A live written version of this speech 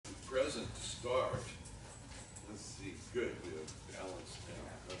start. Let's see. Good. We have balance now.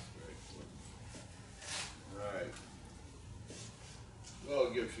 That's very good. All right. Well,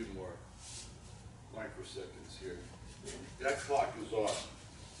 I'll give a few more microseconds here. That clock is off.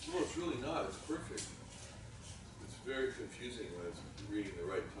 No, it's really not. It's perfect. It's very confusing when it's reading the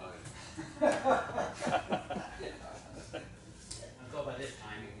right time. I'll go by this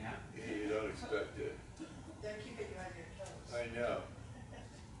timing, yeah. You don't expect it. They're keeping you on your toes. I know.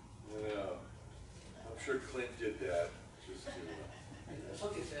 I know. I'm sure Clint did that just to.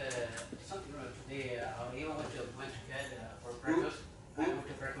 Something today, I even went to bed for breakfast. I went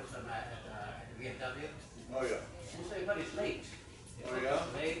to breakfast at the VFW. Oh, yeah. And so everybody's late. Oh, yeah?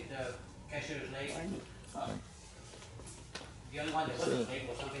 Late, the cashier is late. The only one that wasn't late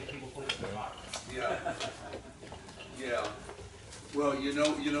was something people put in their car. Yeah. Yeah. Well, you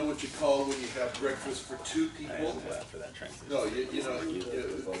know what you call when you have breakfast for two people? No, you know,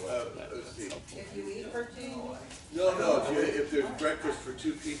 let's see. If you eat for two, No, if there's breakfast for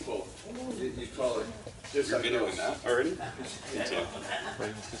two people, you call it. You're videoing that already?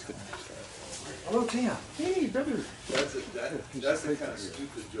 Hello, Tim. Hey, brother. That's the kind of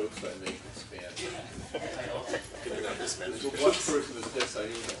stupid jokes I make in Spanish. For one person, it's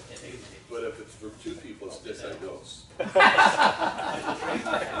desayuno. But if it's for two people, it's desayunos.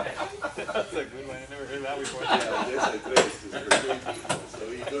 That's a good one. I never heard that before. Yeah, desayunos is for three people. So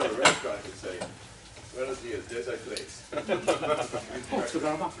you go to a restaurant and say, buenos dias, desayunos.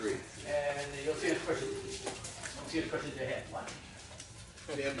 Three. And you'll see the person. You'll see the person's ahead. What?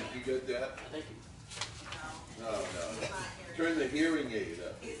 Sam, did you get that? Thank you. No. Turn the hearing aid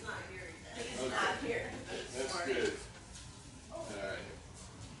up. he's not hearing that. He's Okay. not here. That's good. All right.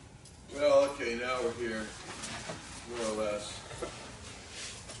 Well, okay, now we're here, more or less.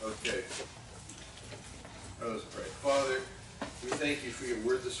 Okay. Let us pray. Father, we thank you for your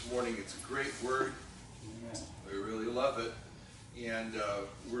word this morning. It's a great word. We really love it. And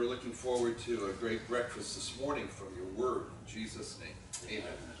we're looking forward to a great breakfast this morning from your word. In Jesus' name.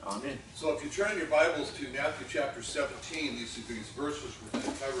 Amen. Amen. So if you turn your Bibles to Matthew chapter 17, these verses we're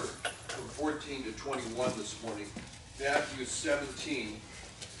going to cover from 14 to 21 this morning. Matthew 17.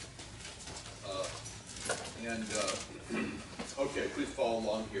 Okay, please follow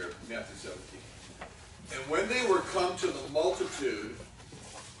along here. Matthew 17. And when they were come to the multitude,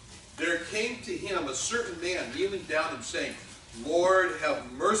 there came to him a certain man kneeling down and saying, Lord,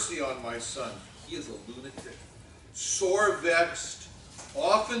 have mercy on my son. He is a lunatic, sore vexed.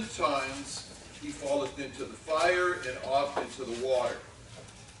 Oftentimes he falleth into the fire and oft into the water.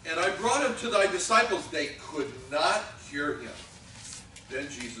 And I brought him to thy disciples. They could not cure him. Then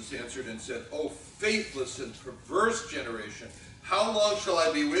Jesus answered and said, O faithless and perverse generation, how long shall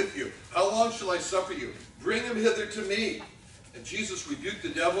I be with you? How long shall I suffer you? Bring him hither to me. And Jesus rebuked the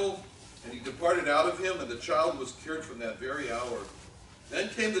devil, and he departed out of him, and the child was cured from that very hour. Then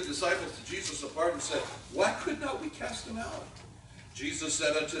came the disciples to Jesus apart and said, Why could not we cast him out? Jesus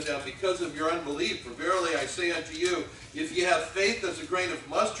said unto them, Because of your unbelief. For verily I say unto you, if ye have faith as a grain of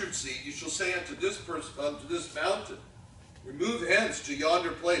mustard seed, you shall say unto this mountain, Remove hence to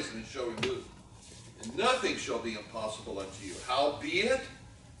yonder place, and it shall remove. And nothing shall be impossible unto you. Howbeit,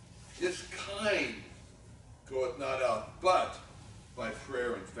 this kind goeth not out, but by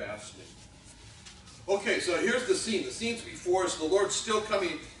prayer and fasting. Okay, so here's the scene. The scene's before us. The Lord's still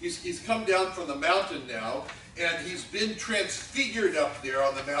coming. He's come down from the mountain now, and he's been transfigured up there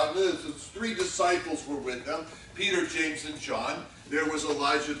on the mountain. His three disciples were with him, Peter, James, and John. There was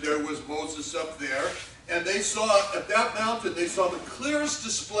Elijah. There was Moses up there. And they saw, at that mountain, they saw the clearest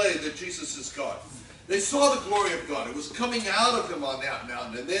display that Jesus is God. They saw the glory of God. It was coming out of him on that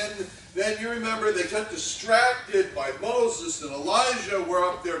mountain. And then you remember they got distracted by Moses and Elijah were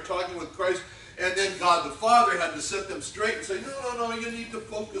up there talking with Christ. And then God the Father had to set them straight and say, no, you need to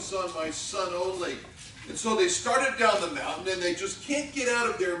focus on my son only. And so they started down the mountain, and they just can't get out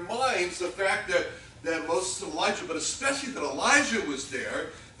of their minds the fact that Moses and Elijah, but especially that Elijah was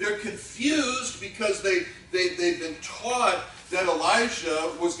there. They're confused because they've been taught that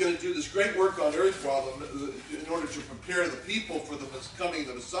Elijah was going to do this great work on earth in order to prepare the people for the coming of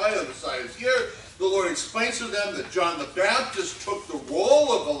the Messiah. The Messiah is here. The Lord explains to them that John the Baptist took the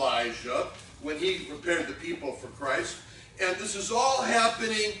role of Elijah when he prepared the people for Christ. And this is all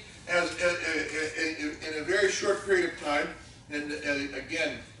happening in a very short period of time. And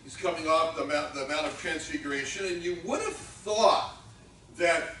again, he's coming off the Mount of Transfiguration. And you would have thought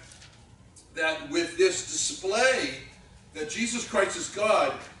that with this display that Jesus Christ is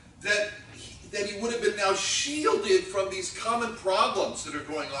God, that he would have been now shielded from these common problems that are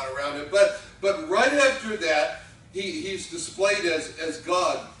going on around him. But right after that, he's displayed as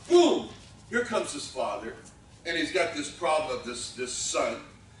God. Boom! here comes this father, and he's got this problem of this son,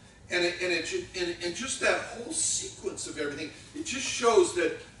 and just that whole sequence of everything, it just shows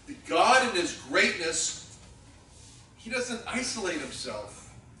that God in his greatness, he doesn't isolate himself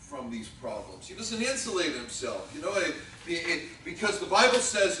from these problems. He doesn't insulate himself. You know, because the Bible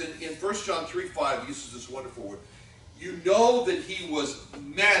says in 1 John 3:5, he uses this wonderful word, you know that he was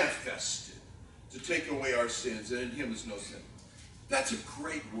manifested to take away our sins, and in him is no sin. That's a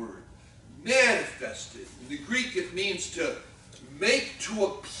great word. Manifested. In the Greek, it means to make to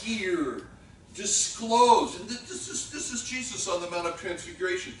appear, disclose. And this is Jesus on the Mount of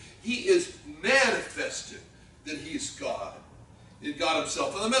Transfiguration. He is manifested that he is God, in God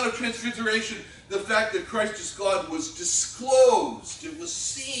himself. On the Mount of Transfiguration, the fact that Christ is God was disclosed. It was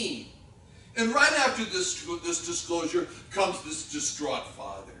seen. And right after this disclosure comes this distraught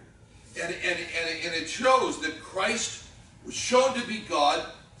father. And it shows that Christ was shown to be God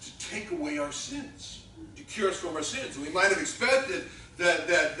to take away our sins, to cure us from our sins. And we might have expected that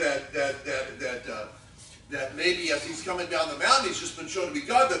maybe as he's coming down the mountain, he's just been shown to be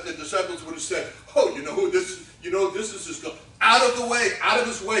God, that the disciples would have said, oh, you know who this is? You know, this is just out of the way, out of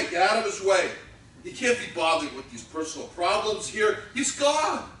his way, get out of his way. He can't be bothered with these personal problems here. He's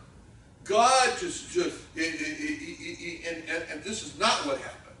God. God just and this is not what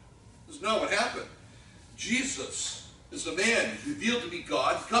happened. This is not what happened. Jesus is the man revealed to be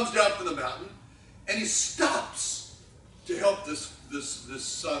God. He comes down from the mountain, and he stops to help this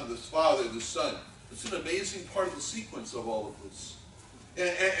son, this father, this son. It's an amazing part of the sequence of all of this.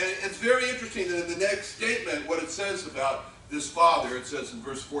 And it's very interesting that in the next statement, what it says about this father, it says in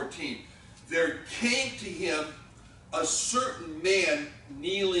verse 14, there came to him a certain man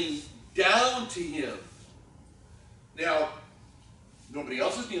kneeling down to him. Now, nobody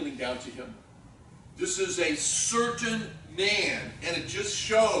else is kneeling down to him. This is a certain man, and it just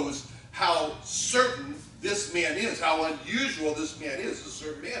shows how certain this man is, how unusual this man is, a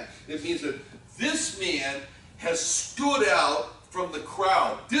certain man. It means that this man has stood out from the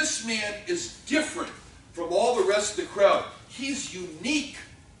crowd. This man is different from all the rest of the crowd. He's unique,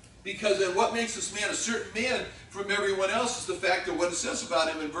 because and what makes this man a certain man from everyone else is the fact that what it says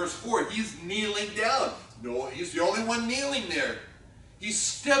about him in verse 4, he's kneeling down. No, he's the only one kneeling there. He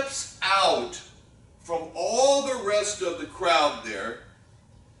steps out from all the rest of the crowd there.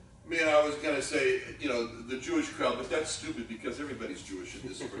 I mean, I was going to say, you know, the Jewish crowd, but that's stupid because everybody's Jewish in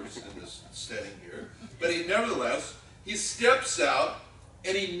this verse, in this setting here. But nevertheless, he steps out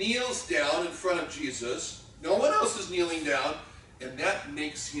and he kneels down in front of Jesus. No one else is kneeling down, and that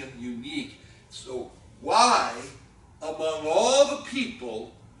makes him unique. So why, among all the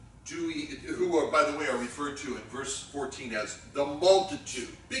people, who are, by the way, are referred to in verse 14 as the multitude,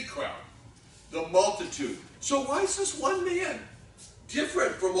 big crowd, the multitude. So why is this one man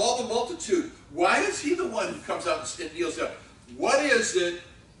different from all the multitude? Why is he the one who comes out and kneels down? What is it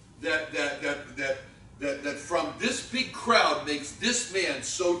that from this big crowd makes this man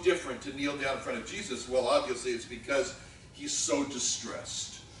so different to kneel down in front of Jesus? Well, obviously it's because he's so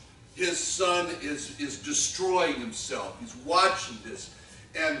distressed. His son is destroying himself. He's watching this.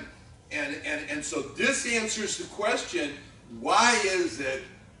 And so this answers the question, why is it,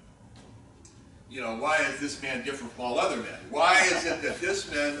 you know, why is this man different from all other men? Why is it that this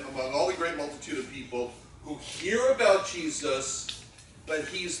man, among all the great multitude of people who hear about Jesus, but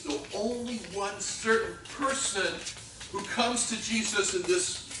he's the only one certain person who comes to Jesus in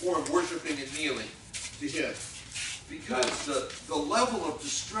this form, worshiping and kneeling to him? Because the level of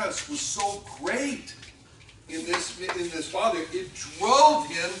distress was so great in this father, it drove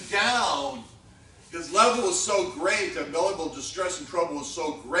him down. His level was so great, the level of distress and trouble was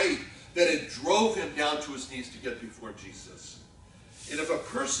so great, that it drove him down to his knees to get before Jesus. And if a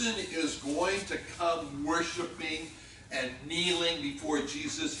person is going to come worshiping and kneeling before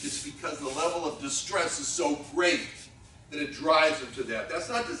Jesus, it's because the level of distress is so great that it drives him to that. That's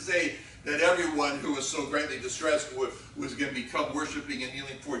not to say that everyone who is so greatly distressed was going to become worshiping and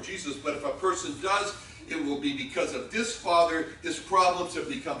kneeling before Jesus, but if a person does, it will be because of this father. His problems have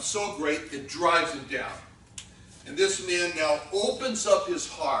become so great, it drives him down. And this man now opens up his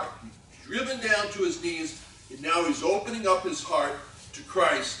heart. He's driven down to his knees, and now he's opening up his heart to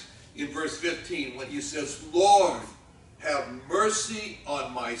Christ in verse 15 when he says, Lord, have mercy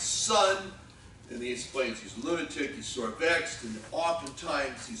on my son. And he explains he's a lunatic, he's sore vexed, and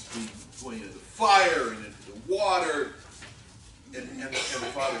oftentimes he's been going into the fire and into the water. And the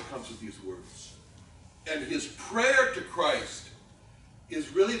father comes with these words. And his prayer to Christ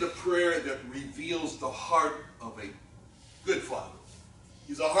is really the prayer that reveals the heart of a good father.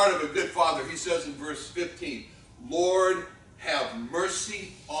 He's the heart of a good father. He says in verse 15, Lord, have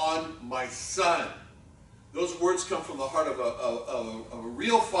mercy on my son. Those words come from the heart of a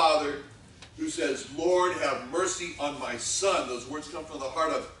real father who says, Lord, have mercy on my son. Those words come from the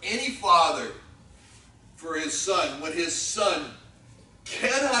heart of any father for his son. When his son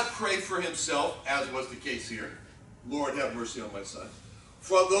cannot pray for himself, as was the case here, Lord, have mercy on my son.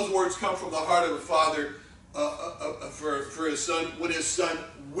 Those words come from the heart of a father for his son when his son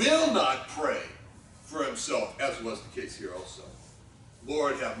will not pray for himself, as was the case here also.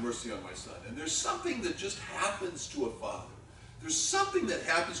 Lord, have mercy on my son. And there's something that just happens to a father. There's something that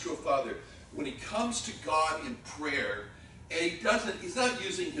happens to a father when he comes to God in prayer, and he's not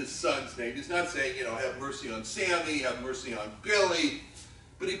using his son's name. He's not saying, have mercy on Sammy, have mercy on Billy.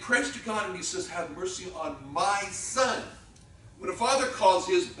 But he prays to God and he says, have mercy on my son. When a father calls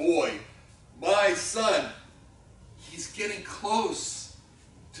his boy, my son, he's getting close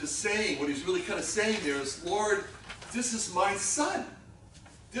to saying, what he's really kind of saying there is, Lord, this is my son.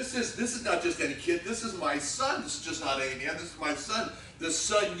 This is not just any kid. This is my son. This is just not any man. This is my son. The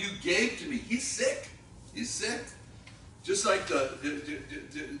son you gave to me. He's sick. He's sick. Just like that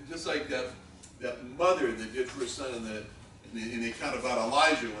mother that did for her son in the account about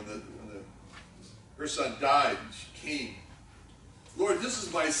Elijah when her son died. She came. Lord, this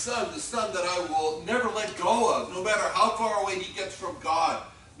is my son, the son that I will never let go of, no matter how far away he gets from God,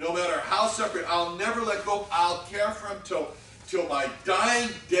 no matter how separate. I'll never let go. I'll care for him till my dying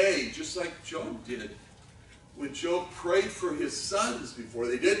day, just like Job did when Job prayed for his sons before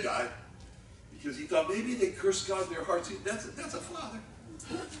they did die, because he thought maybe they cursed God in their hearts. That's a father.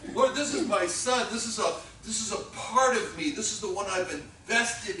 Lord, this is my son. This is a part of me. This is the one I've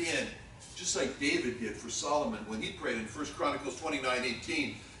invested in, just like David did for Solomon when he prayed in 1 Chronicles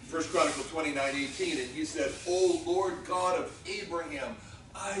 29:18. 1 Chronicles 29:18, and he said, O Lord God of Abraham,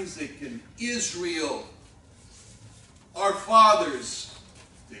 Isaac, and Israel, our fathers,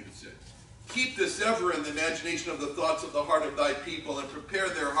 David said, keep this ever in the imagination of the thoughts of the heart of thy people, and prepare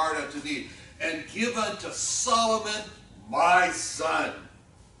their heart unto thee, and give unto Solomon, my son,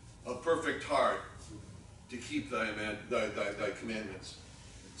 a perfect heart to keep thy commandments.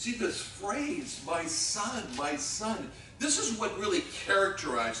 See this phrase, my son, my son. This is what really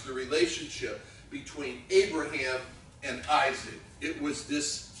characterized the relationship between Abraham and Isaac. It was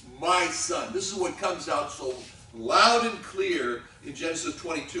this, my son. This is what comes out so loud and clear in Genesis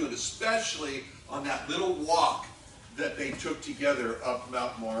 22, and especially on that little walk that they took together up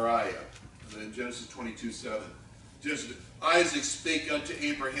Mount Moriah, in Genesis 22:7. Isaac spake unto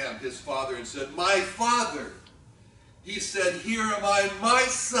Abraham, his father, and said, my father. He said, here am I, my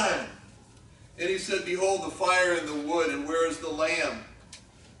son. And he said, behold the fire and the wood, and where is the lamb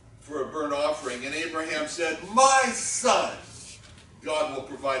for a burnt offering? And Abraham said, my son. God will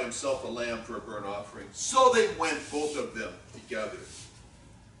provide himself a lamb for a burnt offering. So they went, both of them, together.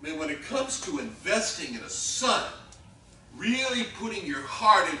 I mean, when it comes to investing in a son, really putting your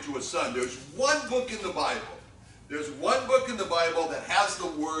heart into a son, there's one book in the Bible. There's one book in the Bible that has the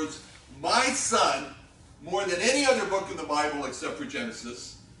words, my son, more than any other book in the Bible except for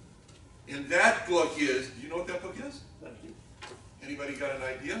Genesis. And that book is, do you know what that book is? Anybody got an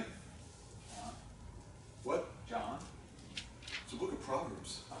idea? What? John. It's a book of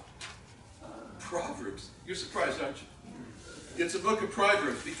Proverbs. Proverbs. You're surprised, aren't you? It's a book of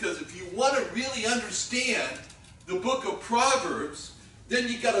Proverbs, because if you want to really understand the book of Proverbs, then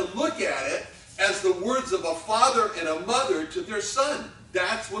you got to look at it as the words of a father and a mother to their son.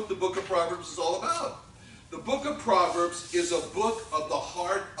 That's what the book of Proverbs is all about. The book of Proverbs is a book of the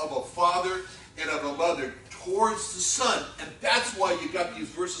heart of a father and of a mother towards the son. And that's why you got these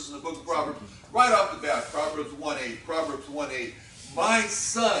verses in the book of Proverbs right off the bat. Proverbs 1:8, Proverbs 1:8. My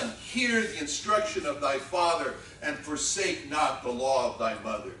son, hear the instruction of thy father, and forsake not the law of thy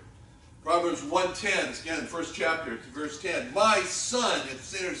mother. Proverbs 1:10, again, first chapter, verse 10. My son, if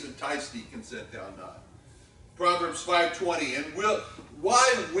sinners entice thee, consent thou not. Proverbs 5:20, and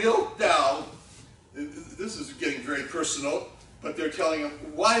why wilt thou, this is getting very personal, but they're telling him,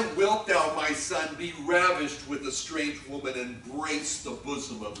 why wilt thou, my son, be ravished with a strange woman, and embrace the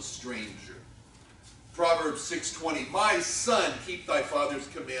bosom of a stranger? Proverbs 6:20, my son, keep thy father's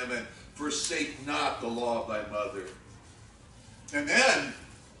commandment, forsake not the law of thy mother. And then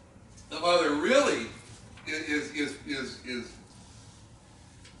the mother really is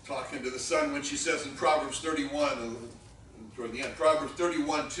talking to the son when she says in Proverbs 31, toward the end, Proverbs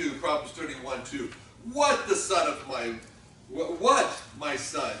 31:2, what the son of my, what my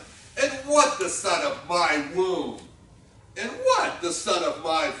son, and what the son of my womb, and what the son of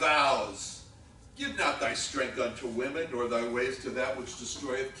my vows. Give not thy strength unto women, nor thy ways to that which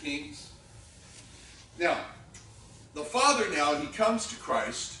destroyeth kings. Now, the father now, he comes to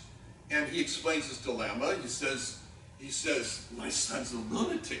Christ and he explains his dilemma. He says, my son's a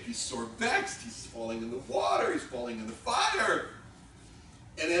lunatic. He's sore vexed. He's falling in the water. He's falling in the fire.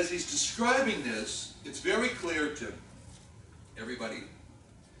 And as he's describing this, it's very clear to everybody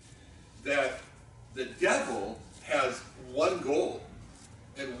that the devil has one goal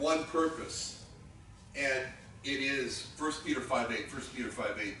and one purpose. And it is 1 Peter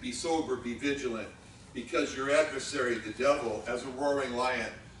 5:8, be sober, be vigilant, because your adversary, the devil, as a roaring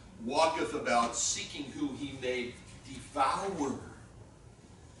lion, walketh about seeking who he may devour.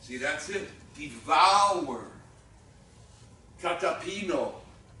 See, that's it. Devour. Katapino.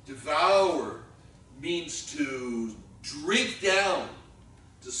 Devour means to drink down,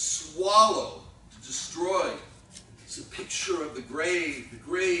 to swallow, to destroy. It's a picture of the grave. The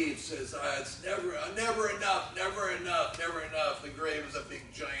grave says, it's never enough, never enough, never enough. The grave is a big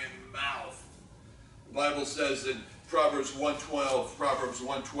giant mouth. The Bible says in Proverbs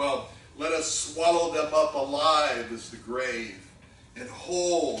 1:12, let us swallow them up alive as the grave, and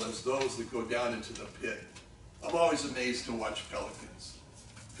whole as those that go down into the pit. I'm always amazed to watch pelicans.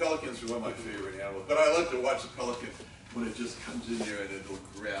 Pelicans are one of my favorite animals, but I like to watch the pelican when it just comes in there and it'll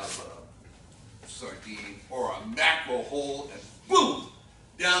grab a sardine or a mackerel whole, and boom,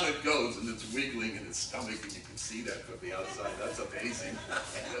 down it goes, and it's wiggling in its stomach, and you can see that from the outside. That's amazing.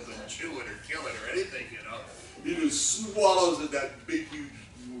 It doesn't chew it or kill it or anything, you know. He just swallows it, that big, huge.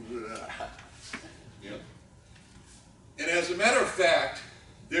 Yeah. And as a matter of fact,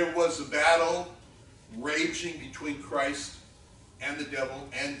 there was a battle raging between Christ and the devil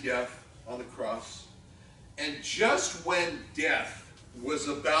and death on the cross. And just when death was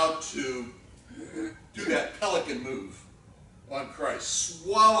about to do that pelican move on Christ,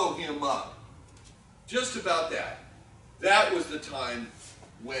 swallow him up, just about that was the time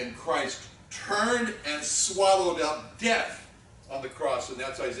when Christ turned and swallowed up death on the cross, and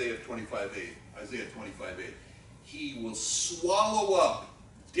that's Isaiah 25:8. Isaiah 25:8. He will swallow up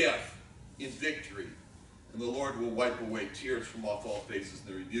death in victory, and the Lord will wipe away tears from off all faces,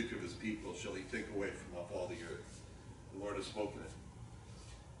 and the rebuke of his people shall he take away from off all the earth. The Lord has spoken it.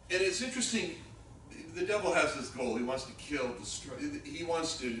 And it's interesting, the devil has this goal. He wants to kill, destroy. He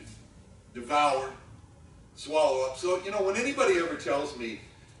wants to devour, swallow up. So, you know, when anybody ever tells me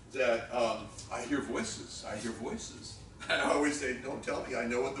that I hear voices, I always say, don't tell me. I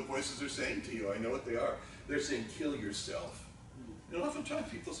know what the voices are saying to you. I know what they are. They're saying, kill yourself. And oftentimes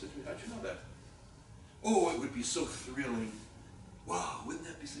people say to me, how'd you know that? Oh, it would be so thrilling. Wow, wouldn't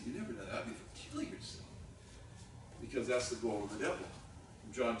that be so? You never know that. I'd be kill yourself. Because that's the goal of the devil.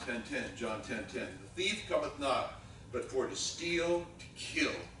 John 10:10. The thief cometh not, but for to steal, to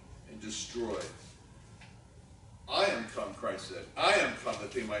kill, and destroy. I am come, Christ said. I am come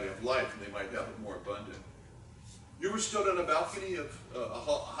that they might have life, and they might have it more abundant. You ever stood on a balcony of a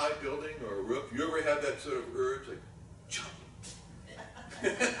high building or a roof? You ever had that sort of urge, like, jump?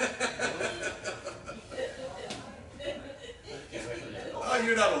 Oh,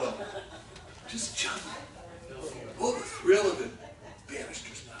 you're not alone. Just jump. Oh, the thrill of it.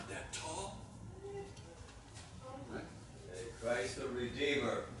 Banister's not that tall. Right? Christ the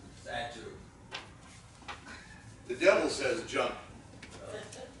Redeemer statue. The devil says jump.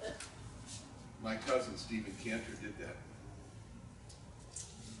 My cousin Tom Cantor did that.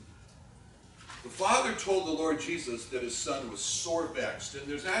 The Father told the Lord Jesus that his son was sore vexed, and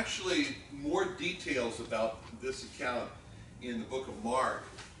there's actually more details about this account in the book of Mark.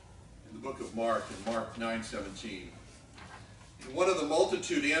 In Mark 9:17. And one of the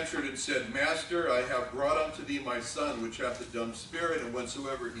multitude answered and said, Master, I have brought unto thee my son, which hath a dumb spirit, and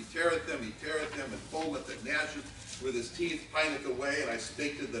whensoever he teareth them, and foameth and gnasheth with his teeth, pineth away. And I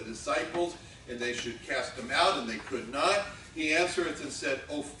spake to the disciples, and they should cast him out, and they could not. He answereth and said,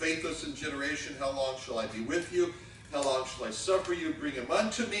 O faithless generation, how long shall I be with you? How long shall I suffer you? Bring him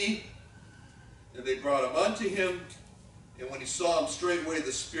unto me. And they brought him unto him. And when he saw him, straightway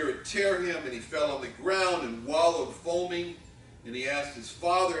the spirit tear him, and he fell on the ground and wallowed foaming. And he asked his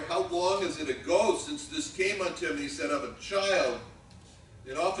father, How long is it ago since this came unto him? And he said, Of a child.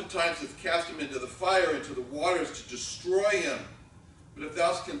 And oftentimes hath cast him into the fire, into the waters, to destroy him. But if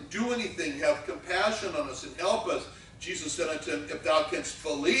thou canst do anything, have compassion on us and help us. Jesus said unto him, If thou canst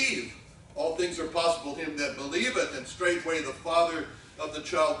believe, all things are possible to him that believeth. And straightway the father of the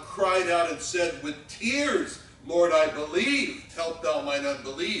child cried out and said with tears, Lord, I believe, help thou mine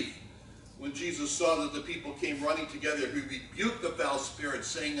unbelief. When Jesus saw that the people came running together, he rebuked the foul spirit,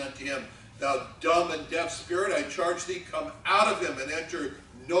 saying unto him, Thou dumb and deaf spirit, I charge thee, come out of him and enter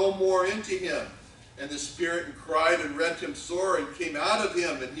no more into him. And the spirit cried and rent him sore and came out of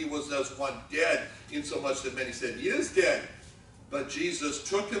him, and he was as one dead, insomuch that many said, he is dead. But Jesus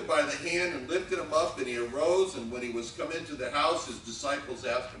took him by the hand and lifted him up, and he arose. And when he was come into the house, his disciples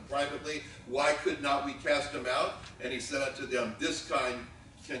asked him privately, why could not we cast him out? And he said unto them, this kind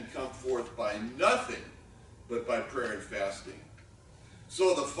can come forth by nothing but by prayer and fasting.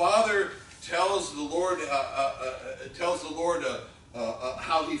 So the Father tells the Lord,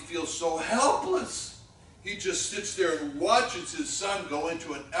 how he feels so helpless. He just sits there and watches his son go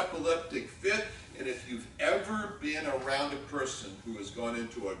into an epileptic fit. And if you've ever been around a person who has gone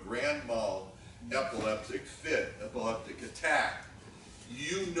into a grand mal epileptic fit, epileptic attack,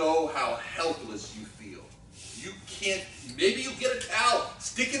 you know how helpless you feel. You can't, maybe you get a towel,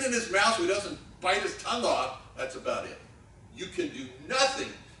 stick it in his mouth so he doesn't bite his tongue off. That's about it. You can do nothing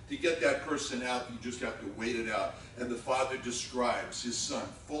to get that person out. You just have to wait it out. And the Father describes his son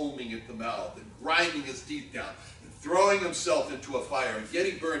foaming at the mouth and grinding his teeth down and throwing himself into a fire and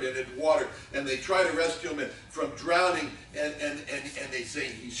getting burned and in water. And they try to rescue him from drowning. And they say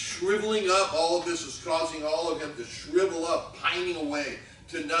he's shriveling up. All of this is causing all of him to shrivel up, pining away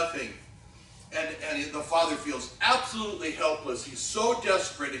to nothing. And the Father feels absolutely helpless. He's so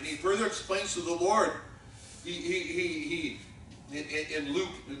desperate. And he further explains to the Lord, in Luke,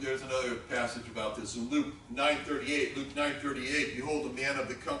 there's another passage about this. In Luke 9:38, behold, a man of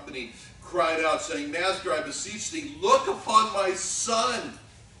the company cried out, saying, Master, I beseech thee, look upon my son,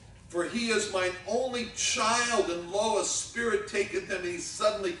 for he is mine only child, and lo, a spirit taketh him, and he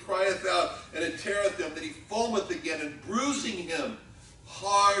suddenly crieth out, and it teareth him, that he foameth again, and bruising him,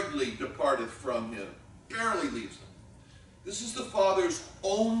 hardly departeth from him, barely leaves him. This is the Father's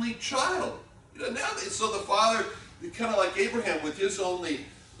only child. So the Father, kind of like Abraham with his only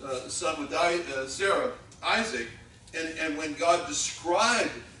son, with Sarah, Isaac, and when God described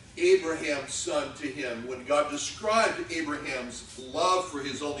Abraham's son to him, when God described Abraham's love for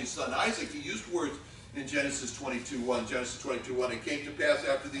his only son Isaac, he used words in Genesis 22:1. Genesis 22:1, it came to pass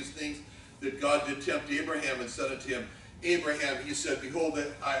after these things that God did tempt Abraham and said unto him, Abraham, he said, behold,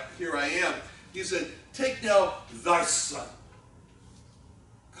 here I am. He said, take now thy son,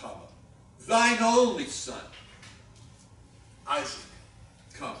 comma, thine only son, Isaac,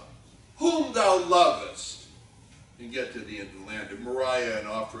 comma, whom thou lovest, and get to the end of the land of Moriah and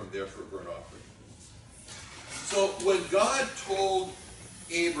offer him there for a burnt offering. So when God told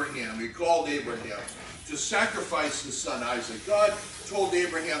Abraham, he called Abraham to sacrifice his son Isaac, God told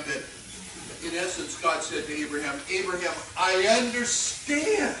Abraham that, in essence, God said to Abraham, Abraham, I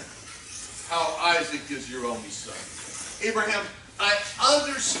understand how Isaac is your only son. Abraham, I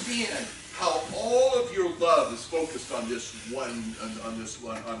understand how all of your love is focused on this one,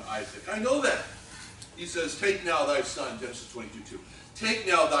 on Isaac. I know that. He says, take now thy son, Genesis 22:2. Take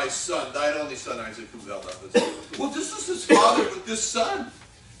now thy son, thine only son Isaac, whom thou lovest. Well, this is his father with this son.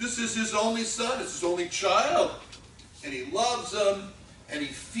 This is his only son. It's his only child. And he loves him, and he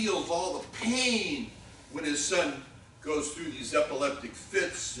feels all the pain when his son goes through these epileptic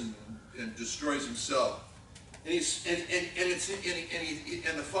fits and destroys himself. And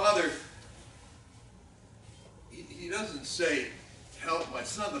the Father, he doesn't say, help my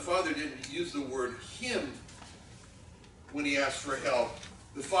son. The Father didn't use the word him when he asked for help.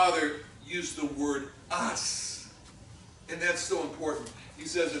 The Father used the word us. And that's so important. He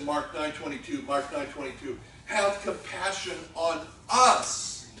says in Mark 9:22, have compassion on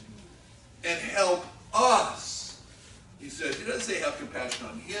us and help us. He says, he doesn't say have compassion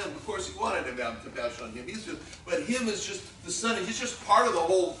on him. Of course, he wanted him to have compassion on him. But him is just the son. He's just part of the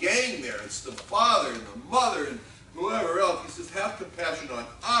whole gang there. It's the father and the mother and whoever else. He says, have compassion on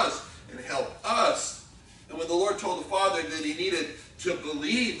us and help us. And when the Lord told the Father that he needed to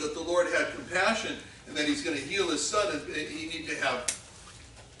believe that the Lord had compassion and that he's going to heal his son, he needed to have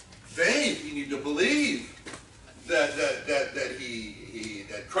faith. He needed to believe that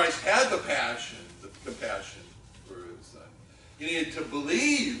Christ had the compassion for his son. He needed to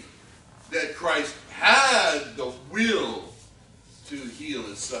believe that Christ had the will to heal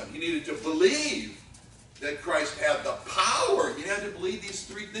his son. He needed to believe that Christ had the power. You had to believe these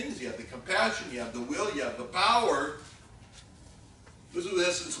three things. You have the compassion, you have the will, you have the power. This is in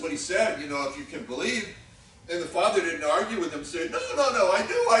essence what he said, if you can believe. And the Father didn't argue with him, saying, no, I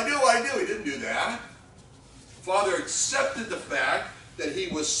do. He didn't do that. The Father accepted the fact that he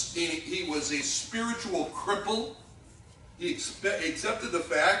was a spiritual cripple. He accepted the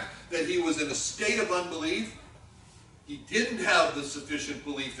fact that he was in a state of unbelief. He didn't have the sufficient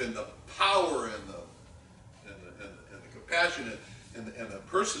belief in the power and the compassion and the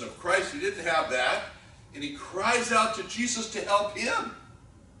person of Christ. He didn't have that. And he cries out to Jesus to help him.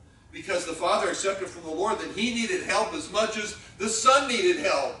 because the Father accepted from the Lord that he needed help as much as the Son needed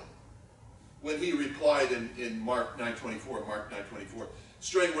help. When he replied in Mark 9:24,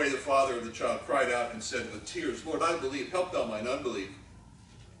 straightway the father of the child cried out and said with tears, Lord, I believe, help thou mine unbelief.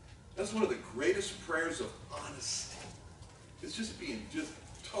 That's one of the greatest prayers of honesty. It's just being just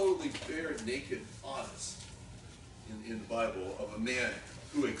totally bare, naked, honest in the Bible of a man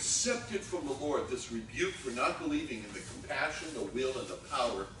who accepted from the Lord this rebuke for not believing in the compassion, the will, and the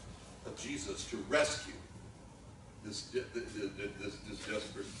power of Jesus to rescue this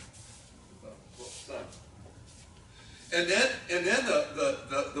desperate son. And then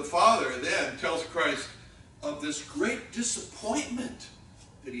the father then tells Christ of this great disappointment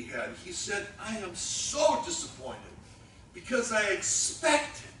that he had. He said, I am so disappointed because I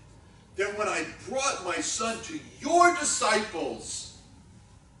expected that when I brought my son to your disciples,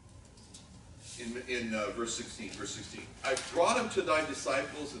 in verse 16, I brought him to thy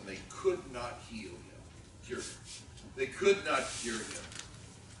disciples and they could not heal him, cure him. They could not cure him.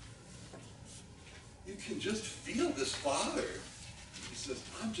 You can just feel this father. He says,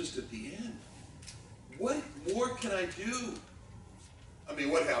 I'm just at the end. What more can I do? I mean,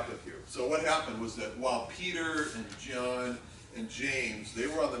 what happened here? So what happened was that while Peter and John and James, they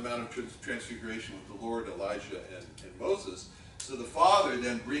were on the Mount of Transfiguration with the Lord, Elijah, and Moses, so the father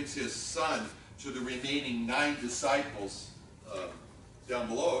then brings his son to the remaining 9 disciples down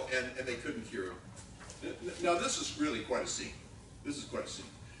below, and they couldn't cure him. Now, this is really quite a scene. This is quite a scene.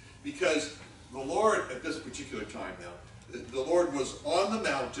 Because the Lord, at this particular time now, the Lord was on the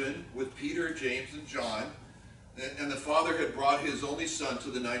mountain with Peter, James, and John, and the Father had brought his only Son to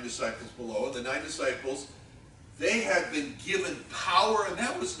the 9 disciples below, and the 9 disciples, they had been given power, and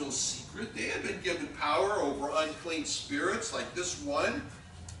that was no secret. They had been given power over unclean spirits, like this one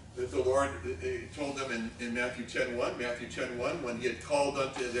that the Lord told them in Matthew 10:1, when he had called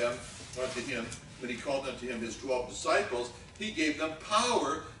unto him, when he called unto him his 12 disciples, he gave them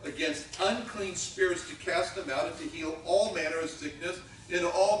power against unclean spirits to cast them out and to heal all manner of sickness and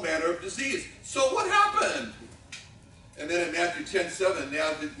all manner of disease. So what happened? And then in Matthew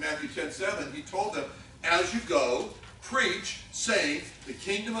 10:7, he told them, as you go, preach, saying, the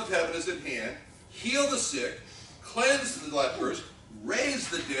kingdom of heaven is at hand, heal the sick, cleanse the lepers, raise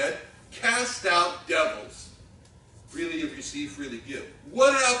the dead, cast out devils. Freely you receive, freely give.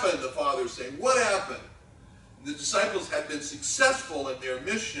 What happened, the Father is saying? What happened? The disciples had been successful in their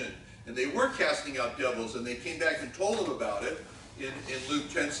mission, and they were casting out devils, and they came back and told them about it in Luke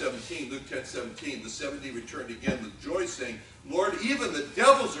 10:17. The 70 returned again with joy, saying, Lord, even the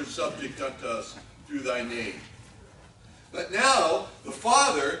devils are subject unto us through thy name. But now the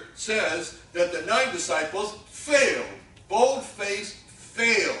Father says that the 9 disciples failed. Bold-faced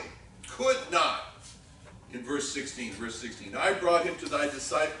failed. Could not. In verse 16, I brought him to thy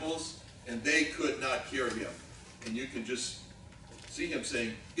disciples, and they could not cure him. And you can just see him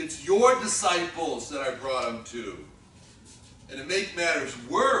saying, it's your disciples that I brought him to. And to make matters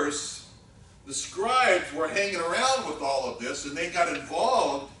worse, the scribes were hanging around with all of this, and they got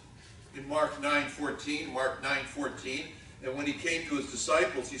involved in Mark 9:14. And when he came to his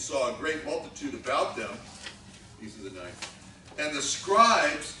disciples, he saw a great multitude about them. These are the 9. And the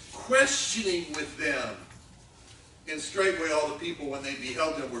scribes questioning with them. And straightway all the people, when they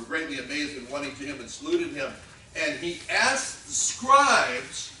beheld him, were greatly amazed and running to him and saluted him. And he asked the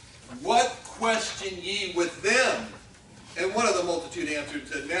scribes, what question ye with them? And one of the multitude answered and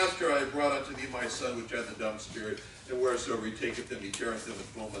said, Master, I have brought unto thee my son, which hath a dumb spirit, and wheresoever he taketh him, he teareth him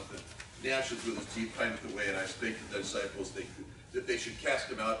and foameth and gnasheth with his teeth, pineth away. And I spake to the disciples that they should cast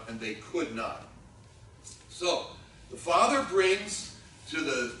him out, and they could not. So, the Father brings to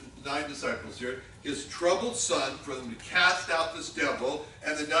the 9 disciples here his troubled son for them to cast out this devil,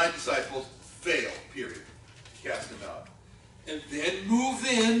 and the 9 disciples fail, period. Cast him out. And then move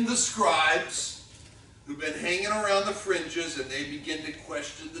in the scribes who've been hanging around the fringes, and they begin to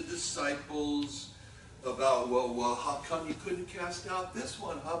question the disciples about, well, how come you couldn't cast out this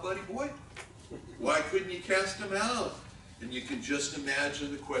one, huh, buddy boy? Why couldn't you cast him out? And you can just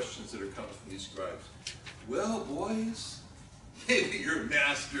imagine the questions that are coming from these scribes. Well, boys, maybe your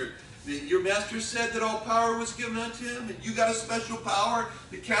master said that all power was given unto him, and you got a special power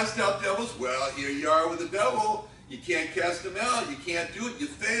to cast out devils. Well, here you are with the devil. You can't cast him out. You can't do it. You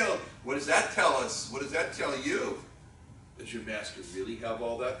failed. What does that tell us? What does that tell you? Does your master really have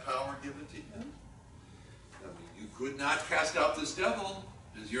all that power given to him? I mean, you could not cast out this devil.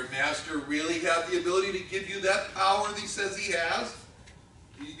 Does your master really have the ability to give you that power that he says he has?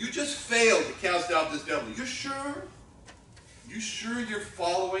 You just failed to cast out this devil. You sure? You sure you're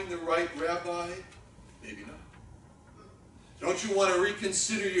following the right rabbi? Maybe not. Don't you want to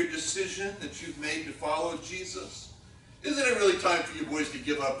reconsider your decision that you've made to follow Jesus? Isn't it really time for you boys to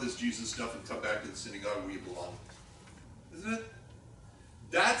give up this Jesus stuff and come back to the synagogue where you belong? Isn't it?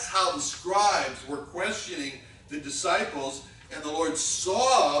 That's how the scribes were questioning the disciples, and the Lord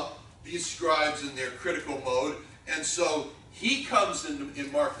saw these scribes in their critical mode, and so he comes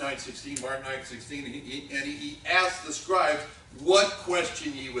in Mark 9:16, and he asks the scribes, what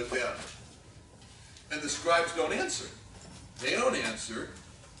question ye with them? And the scribes don't answer. They don't answer.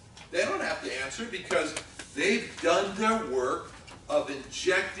 They don't have to answer because they've done their work of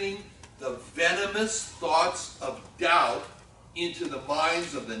injecting the venomous thoughts of doubt into the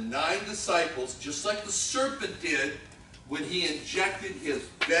minds of the 9 disciples, just like the serpent did when he injected his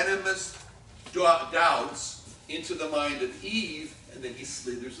venomous doubts into the mind of Eve, and then he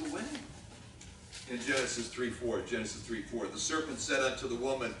slithers away. In Genesis 3:4, the serpent said unto the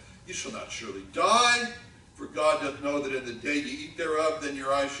woman, you shall not surely die, for God doth know that in the day ye eat thereof, then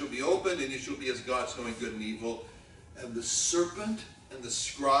your eyes shall be opened, and you shall be as gods, knowing good and evil. And the serpent and the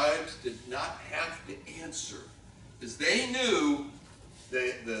scribes did not have to answer, as they knew,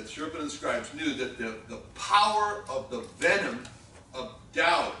 the serpent and the scribes knew that the power of the venom of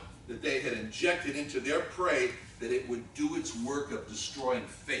doubt that they had injected into their prey, that it would do its work of destroying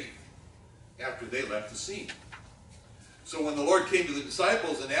faith after they left the scene. So when the Lord came to the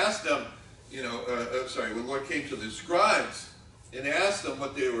disciples and asked them, when the Lord came to the scribes and asked them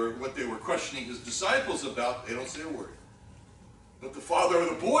what they were questioning his disciples about, they don't say a word. But the father of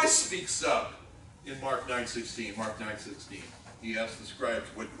the boy speaks up in Mark 9:16. He asked the scribes,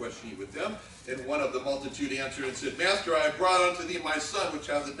 what question ye with them? And one of the multitude answered and said, Master, I have brought unto thee my son, which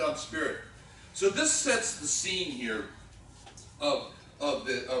hath a dumb spirit. So this sets the scene here of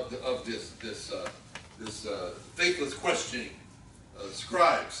this faithless questioning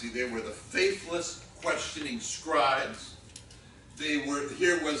scribes. See, they were the faithless questioning scribes.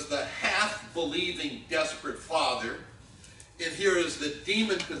 Here was the half-believing desperate father, and here is the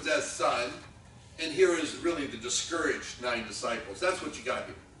demon-possessed son, and here is really the discouraged 9 disciples. That's what you got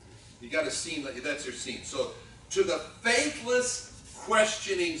here. You got a scene, that's your scene. So to the faithless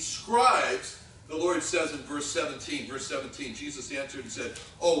questioning scribes, the Lord says in verse 17, Jesus answered and said,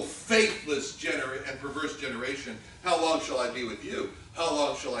 O faithless and perverse generation, how long shall I be with you? How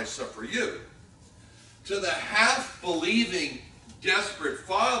long shall I suffer you? To the half-believing, desperate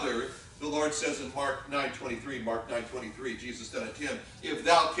father, the Lord says in Mark 9:23, Jesus said unto him, if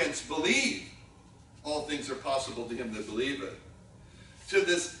thou canst believe, all things are possible to him that believeth. To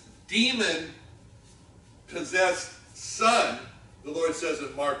this demon-possessed son, the Lord says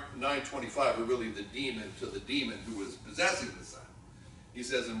in Mark 9:25, or really the demon to the demon who was possessing the son. He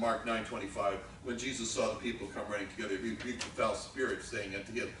says in Mark 9:25, when Jesus saw the people come running together, he rebuked the foul spirit, saying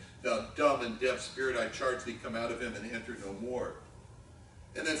unto him, thou dumb and deaf spirit, I charge thee, come out of him and enter no more.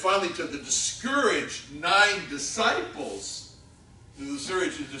 And then finally to the discouraged 9 disciples, he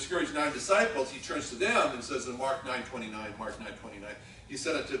turns to them and says in Mark 9:29, he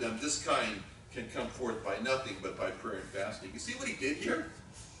said unto them, this kind can come forth by nothing but by prayer and fasting. You see what he did here?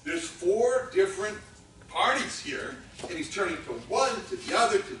 There's 4 different parties here, and he's turning to one, to the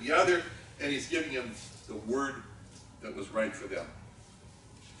other, and he's giving them the word that was right for them.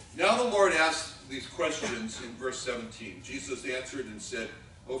 Now the Lord asked these questions in verse 17. Jesus answered and said,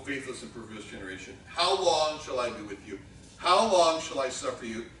 O faithless and perverse generation, how long shall I be with you? How long shall I suffer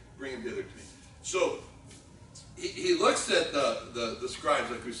you? Bring him hither to me. So he looks at the scribes,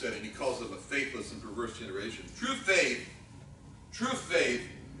 like we said, and he calls them a faithless and perverse generation. True faith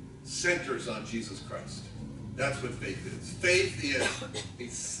centers on Jesus Christ. That's what faith is. Faith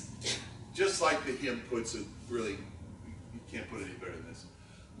is just like the hymn puts it, really, you can't put it any better than this.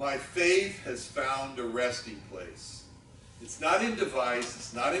 My faith has found a resting place. It's not in device,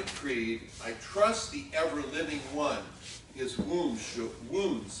 it's not in creed. I trust the ever-living one. His wounds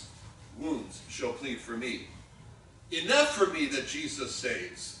shall plead for me. Enough for me that Jesus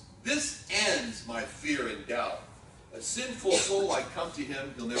saves. This ends my fear and doubt. A sinful soul, I come to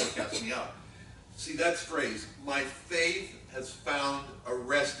him, he'll never cast me out. See, that's phrase, my faith has found a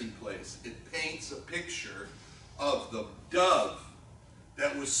resting place. It paints a picture of the dove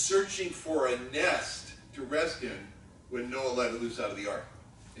that was searching for a nest to rest in when Noah let it loose out of the ark.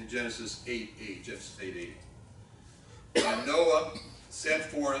 In Genesis 8:8. And Noah sent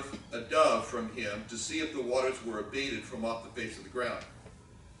forth a dove from him to see if the waters were abated from off the face of the ground.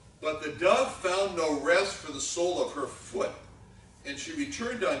 But the dove found no rest for the sole of her foot, and she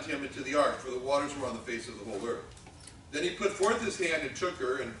returned unto him into the ark, for the waters were on the face of the whole earth. Then he put forth his hand and took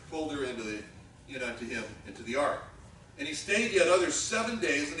her and pulled her into the ark. And he stayed yet other 7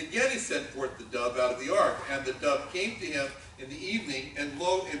 days, and again he sent forth the dove out of the ark. And the dove came to him in the evening, and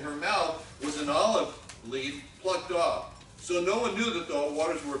lo, in her mouth was an olive leaf plucked off. So no one knew that the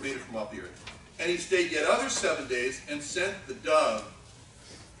waters were abated from off the earth. And he stayed yet other 7 days, and sent the dove,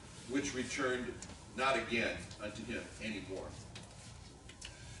 which returned not again unto him any more.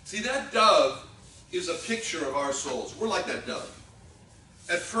 See, that dove is a picture of our souls. We're like that dove.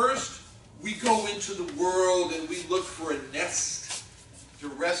 At first, we go into the world and we look for a nest to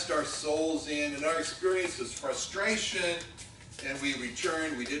rest our souls in, and our experience is frustration, and we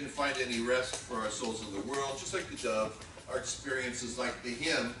return. We didn't find any rest for our souls in the world. Just like the dove, our experience is like the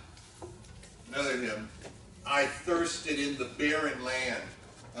hymn, another hymn, I thirsted in the barren land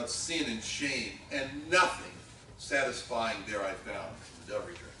of sin and shame, and nothing satisfying there I found. The dove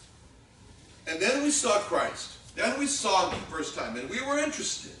returns. And then we saw Christ. Then we saw him the first time, and we were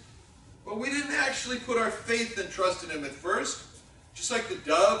interested. But we didn't actually put our faith and trust in him at first. Just like the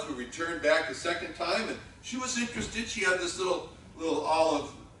dove who returned back a second time, and she was interested. She had this little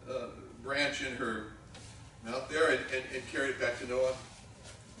olive branch in her mouth there, and carried it back to Noah.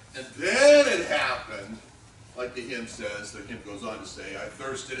 And then it happened, like the hymn says. The hymn goes on to say, I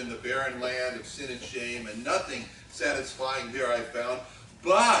thirsted in the barren land of sin and shame, and nothing satisfying there I found.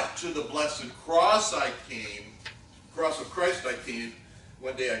 But to the blessed cross I came, cross of Christ I came,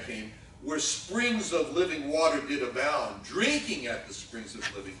 one day I came, where springs of living water did abound, drinking at the springs of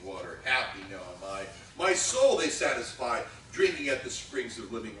living water. Happy now am I. My soul they satisfy, drinking at the springs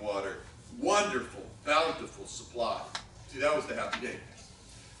of living water. Wonderful, bountiful supply. See, that was the happy day.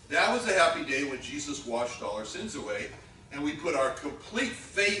 That was the happy day when Jesus washed all our sins away, and we put our complete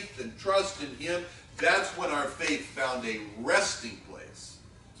faith and trust in him. That's when our faith found a resting place.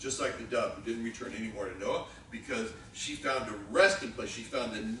 Just like the dove who didn't return anymore to Noah, because she found a resting place. She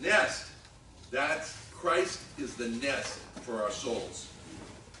found a nest. Christ is the nest for our souls.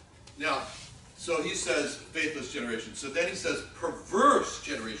 Now, so he says faithless generation. So then he says perverse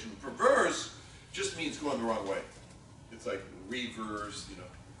generation. Perverse just means going the wrong way. It's like reverse,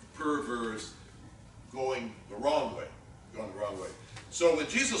 perverse, going the wrong way. Going the wrong way. So when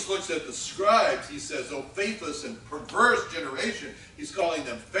Jesus looks at the scribes, he says, oh, faithless and perverse generation. He's calling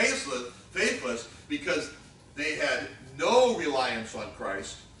them faithless because they had no reliance on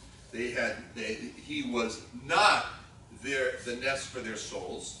Christ. He was not the nest for their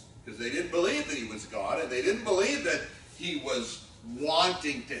souls, because they didn't believe that he was God, and they didn't believe that he was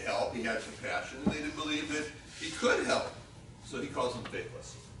wanting to help. He had compassion, and they didn't believe that he could help. So he calls them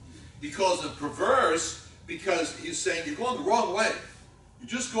faithless. He calls them perverse because he's saying you're going the wrong way. You're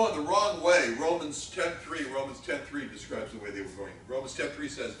just going the wrong way. Romans 10:3 describes the way they were going. Romans 10:3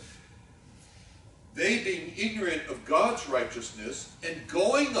 says, they being ignorant of God's righteousness and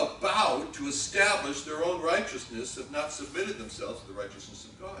going about to establish their own righteousness have not submitted themselves to the righteousness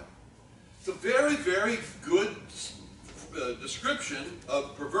of God. It's a very, very good description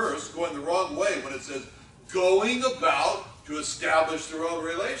of perverse, going the wrong way, when it says going about to establish their own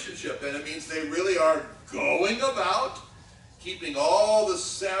relationship. And it means they really are going about keeping all the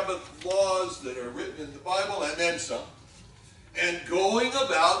Sabbath laws that are written in the Bible, and then some. And going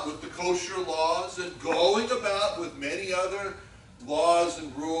about with the kosher laws, and going about with many other laws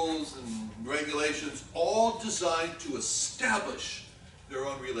and rules and regulations, all designed to establish their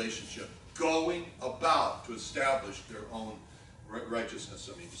own relationship. Going about to establish their own righteousness,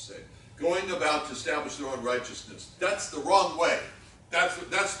 I mean to say. Going about to establish their own righteousness. That's the wrong way.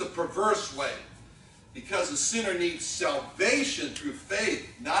 That's the perverse way. Because a sinner needs salvation through faith,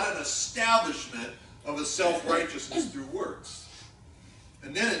 not an establishment of a self-righteousness through works.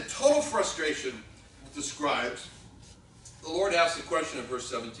 And then in total frustration with the scribes, the Lord asks the question in verse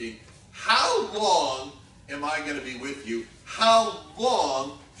 17, how long am I going to be with you? How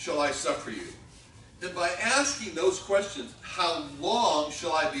long shall I suffer you? And by asking those questions, how long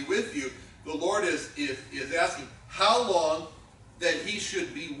shall I be with you, the Lord is asking how long that he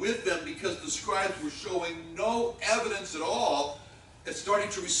should be with them, because the scribes were showing no evidence at all at starting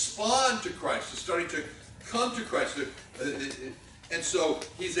to respond to Christ, starting to come to Christ. And so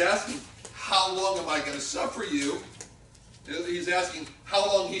he's asking, how long am I going to suffer you? He's asking how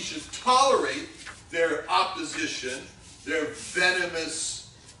long he should tolerate their opposition, their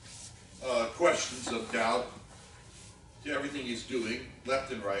venomous questions of doubt to everything he's doing,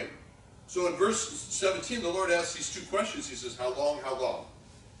 left and right. So in verse 17, the Lord asks these two questions. He says, how long, how long?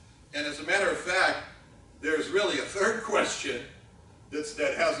 And as a matter of fact, there's really a third question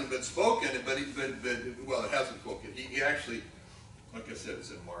that hasn't been spoken, but it hasn't spoken. He actually, like I said,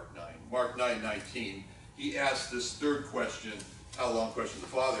 it's in Mark 9. Mark 9:19, he asked this third question, how long question, the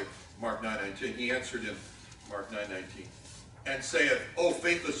Father, Mark 9:19. He answered him, Mark 9:19. And saith, O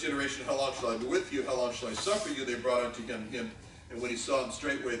faithless generation, how long shall I be with you? How long shall I suffer you? They brought unto him, and when he saw him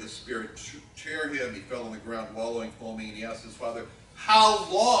straightway, the Spirit tear him. He fell on the ground, wallowing, foaming, and he asked his father, how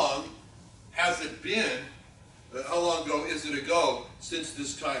long has it been? How long ago is it ago since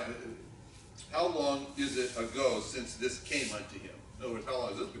this time? How long is it ago since this came unto him? In other words, how long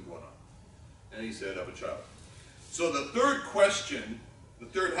has this been going on? And he said, of a child. So the third question, the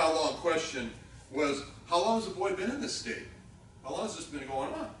third how long question was, how long has the boy been in this state? How long has this been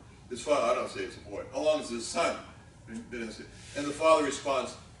going on? His father, I don't say it's a boy. How long has his son been in this state? And the father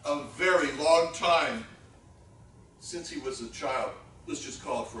responds, a very long time since he was a child. Let's just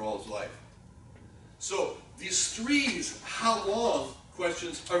call it for all his life. So these three how long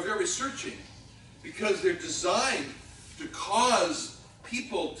questions are very searching because they're designed to cause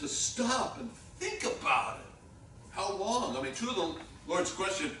people to stop and think about it. How long? I mean, two of the Lord's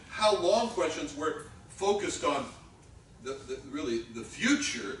how long questions were focused on really the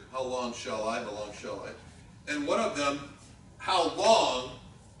future. How long shall I? How long shall I? And one of them, how long,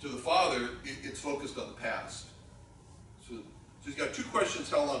 to the Father, it's focused on the past. So he's got two questions,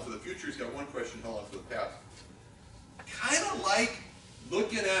 how long for the future. He's got one question, how long for the past. Kind of like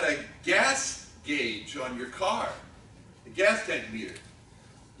looking at a gas gauge on your car, a gas tank meter.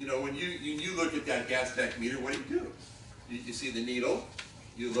 You know, when you look at that gas tank meter, what do? You see the needle,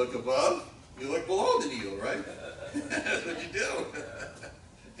 you look above, you look below the needle, right? That's what you do.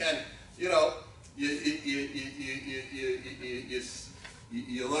 And, you know, you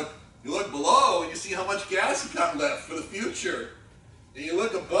look below and you see how much gas you got left for the future. And you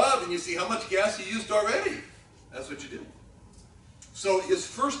look above and you see how much gas you used already. That's what you do. So his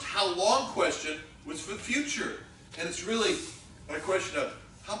first how long question was for the future. And it's really a question of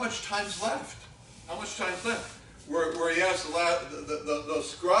how much time's left? How much time's left? Where he asks those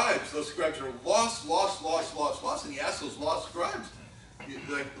scribes are lost, and he asks those lost scribes,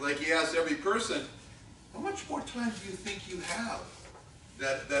 like he asks every person, how much more time do you think you have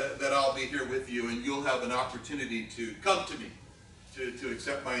that I'll be here with you and you'll have an opportunity to come to me, to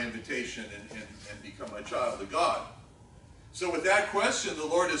accept my invitation and become a child of God? So with that question, the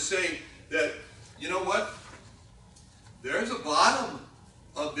Lord is saying that, you know what? There's a bottom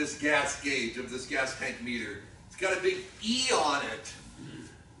of this gas gauge, of this gas tank meter. It's got a big E on it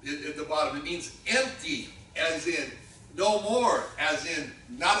at the bottom. It means empty, as in no more, as in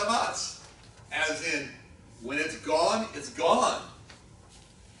not of us, as in when it's gone, it's gone.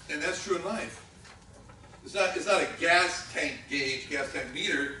 And that's true in life. It's not a gas tank gauge, gas tank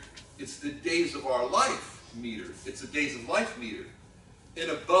meter. It's the days of our life meter. It's the days of life meter. And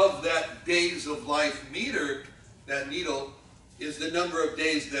above that days of life meter, that needle, is the number of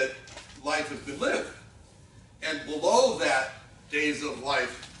days that life has been lived. And below that days of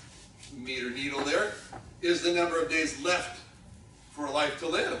life meter needle there is the number of days left for life to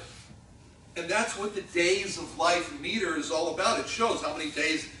live. And that's what the days of life meter is all about. It shows how many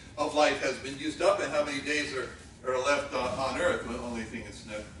days of life has been used up and how many days are left on earth. The only thing it's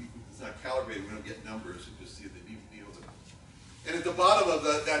not calibrated. We don't get numbers. We just see the needle. And at the bottom of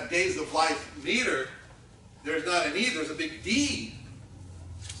that days of life meter, there's not an E, there's a big D.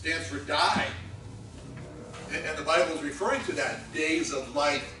 It stands for die. And the Bible is referring to that days of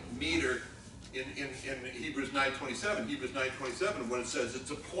life meter in Hebrews 9:27. Hebrews 9:27, when it says, it's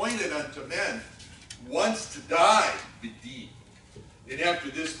appointed unto men once to die, the D. And after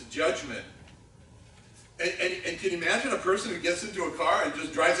this, the judgment. And can you imagine a person who gets into a car and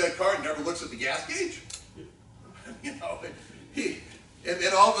just drives that car and never looks at the gas gauge? You know, and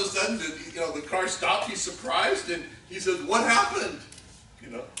then all of a sudden, the car stops, he's surprised, and he says, what happened? You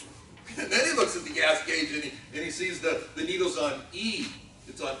know, and then he looks at the gas gauge and he sees the needle's on E,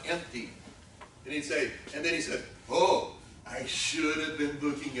 it's on empty. And then he said, oh, I should have been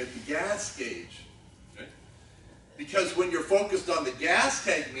looking at the gas gauge. Right? Because when you're focused on the gas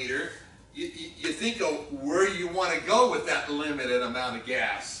tank meter, you think of where you want to go with that limited amount of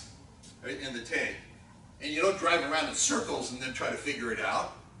gas, right, in the tank. And you don't drive around in circles and then try to figure it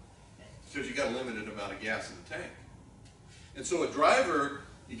out, because you got a limited amount of gas in the tank. And so a driver,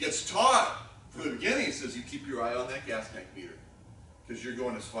 he gets taught from the beginning, he says, you keep your eye on that gas tank meter, because you're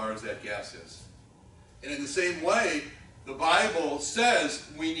going as far as that gas is. And in the same way, the Bible says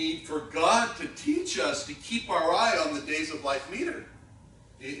we need for God to teach us to keep our eye on the days of life meter.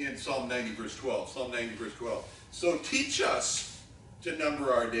 In Psalm 90, verse 12. Psalm 90, verse 12. So teach us to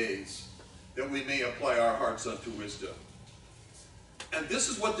number our days, that we may apply our hearts unto wisdom. And this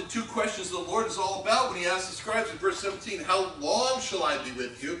is what the two questions of the Lord is all about when he asks the scribes in verse 17, how long shall I be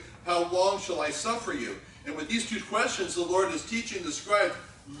with you? How long shall I suffer you? And with these two questions, the Lord is teaching the scribes,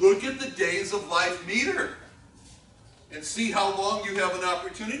 look at the days of life meter. and see how long you have an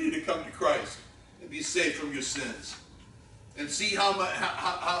opportunity to come to Christ and be saved from your sins. And see how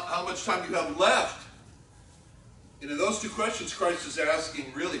much time you have left. And in those two questions, Christ is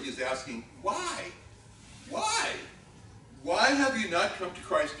asking, really, he's asking, why? Why? Why have you not come to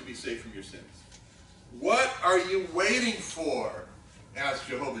Christ to be saved from your sins? What are you waiting for? Asked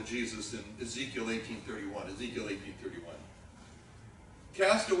Jehovah Jesus in Ezekiel 18:31. Ezekiel 18:31.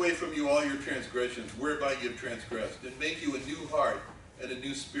 Cast away from you all your transgressions, whereby ye have transgressed, and make you a new heart and a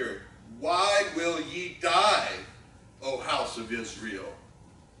new spirit. Why will ye die, O house of Israel?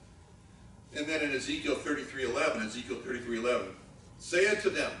 And then in Ezekiel 33:11, say unto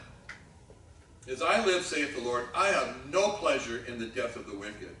them, as I live, saith the Lord, I have no pleasure in the death of the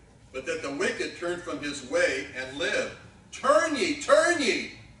wicked, but that the wicked turn from his way and live. Turn ye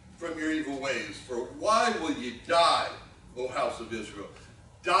from your evil ways, for why will ye die, O house of Israel?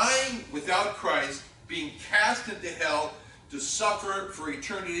 Dying without Christ, being cast into hell to suffer for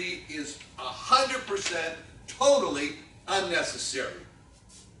eternity is 100% totally unnecessary,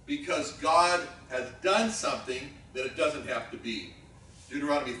 because God has done something that it doesn't have to be.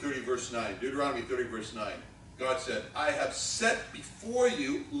 Deuteronomy 30 verse 9. Deuteronomy 30 verse 9. God said, I have set before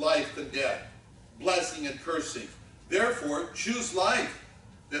you life and death, blessing and cursing. Therefore, choose life,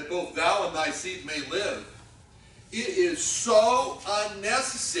 that both thou and thy seed may live. It is so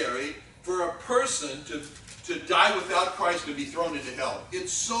unnecessary for a person to die without Christ and be thrown into hell.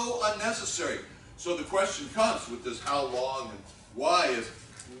 It's so unnecessary. So the question comes with this how long and why is,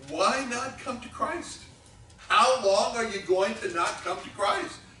 why not come to Christ? How long are you going to not come to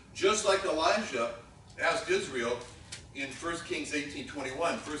Christ? Just like Elijah asked Israel in 1 Kings 18:21.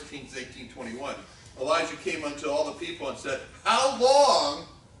 1 Kings 18:21. Elijah came unto all the people and said, how long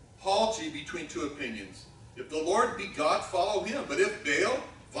halt ye between two opinions? If the Lord be God, follow him. But if Baal,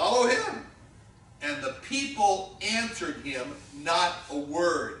 follow him. And the people answered him not a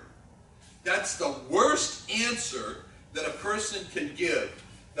word. That's the worst answer that a person can give.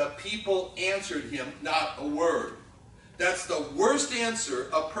 The people answered him not a word. That's the worst answer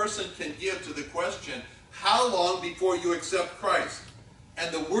a person can give to the question, how long before you accept Christ? And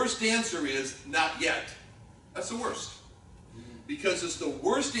the worst answer is, not yet. That's the worst. Because it's the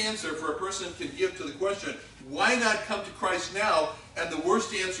worst answer for a person can give to the question, why not come to Christ now? And the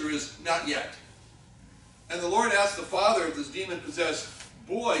worst answer is, not yet. And the Lord asked the father of this demon-possessed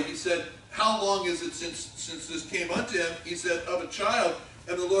boy, he said, how long is it since this came unto him? He said, of a child.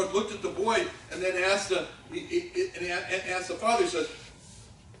 And the Lord looked at the boy and then asked the father, he says,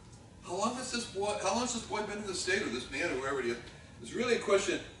 how long has this boy been in this state, or this man, or wherever it is? It's really a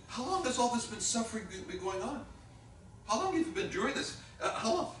question, how long has all this suffering been going on? How long have you been doing this?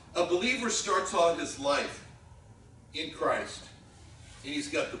 How long? A believer starts out his life in Christ, and he's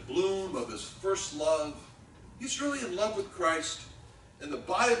got the bloom of his first love. He's really in love with Christ, and the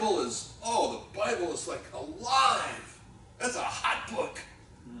Bible is like alive. That's a hot book,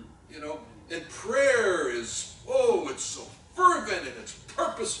 you know. And prayer is, it's so fervent, and it's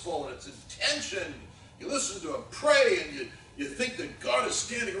purposeful, and it's intention. You listen to him pray, and you think that God is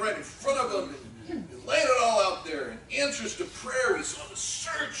standing right in front of him, and you lay it all out there. And answers to prayer, he's on the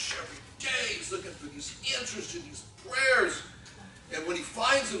search every day. He's looking for these answers to these prayers. And when he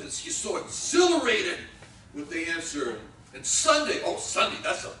finds them, he's so exhilarated with the answer. And Sunday, that's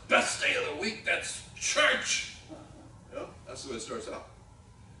the best day of the week. That's church. That's the way it starts out.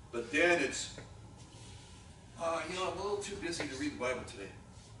 But then it's, I'm a little too busy to read the Bible today.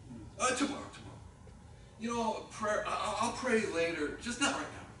 Tomorrow. Prayer, I'll pray later, just not right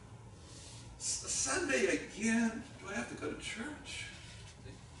now. Sunday again, do I have to go to church?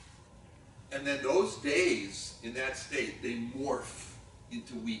 And then those days in that state, they morph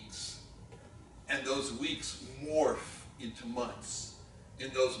into weeks. And those weeks morph into months.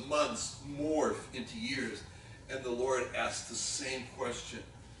 And those months morph into years. And the Lord asks the same question.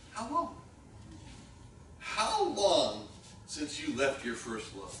 How long? How long since you left your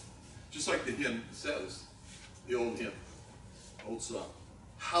first love? Just like the hymn says, the old hymn, old song.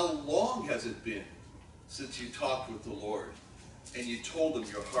 How long has it been since you talked with the Lord and you told him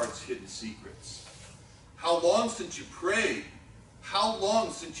your heart's hidden secrets? How long since you prayed? How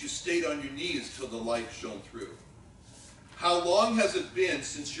long since you stayed on your knees till the light shone through? How long has it been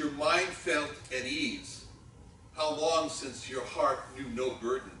since your mind felt at ease? How long since your heart knew no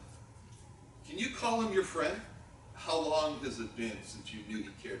burden? Can you call him your friend? How long has it been since you knew he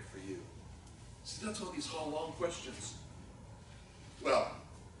cared for you? See, that's all these how long questions. Well,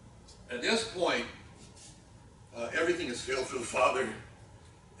 at this point, everything has failed for the father.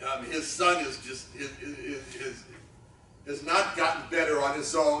 His son has not gotten better on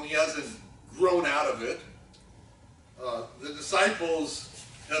his own. He hasn't grown out of it. The disciples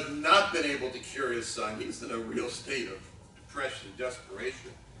have not been able to cure his son. He's in a real state of depression and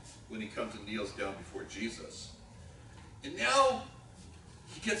desperation when he comes and kneels down before Jesus. And now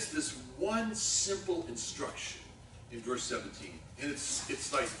he gets this one simple instruction in verse 17. And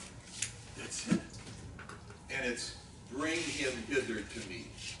it's like, that's it. And it's, bring him hither to me.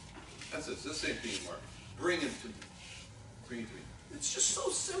 That's it. It's the same thing, Mark. Bring him to me. Bring him to me. It's just so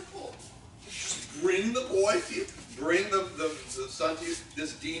simple. Just bring the boy to you. Bring the son to you.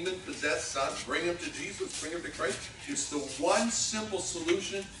 This demon-possessed son. Bring him to Jesus. Bring him to Christ. It's the one simple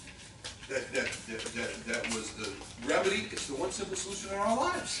solution that was the remedy. It's the one simple solution in our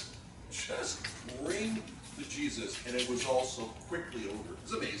lives. Just bring to Jesus. And it was also quickly over.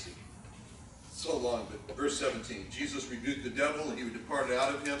 It's amazing. So long, but verse 17. Jesus rebuked the devil and he departed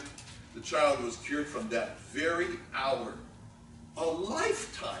out of him. The child was cured from that very hour. A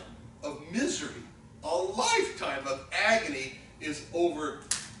lifetime of misery, a lifetime of agony is over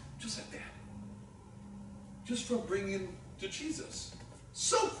just like that. Just from bringing him to Jesus.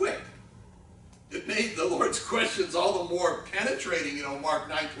 So quick. It made the Lord's questions all the more penetrating. You know, Mark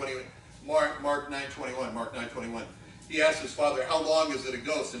 9:21. Mark 9:21. He asked his father, how long is it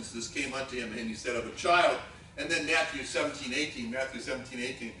ago since this came unto him? And he said, of a child. And then Matthew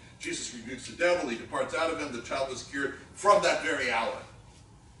 17:18, Jesus rebukes the devil, he departs out of him, the child was cured from that very hour.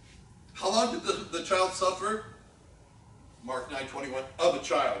 How long did the child suffer? Mark 9:21, of a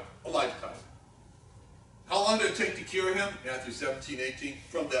child, a lifetime. How long did it take to cure him? Matthew 17:18,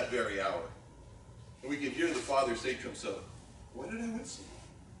 from that very hour. And we can hear the father say to himself, why did I wait so long?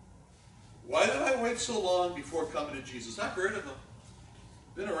 Why did I wait so long before coming to Jesus? I've heard of him.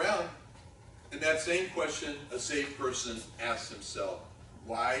 Been around. And that same question a saved person asks himself.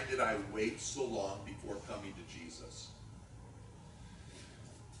 Why did I wait so long before coming to Jesus?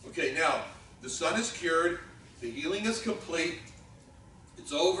 Okay, now, the son is cured. The healing is complete.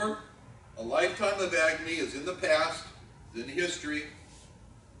 It's over. A lifetime of agony is in the past. It's in history.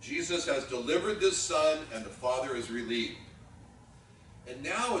 Jesus has delivered this son, and the father is relieved. And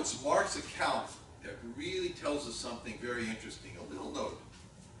now it's Mark's account that really tells us something very interesting. A little note.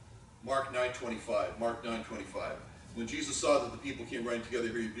 Mark 9:25. When Jesus saw that the people came running together,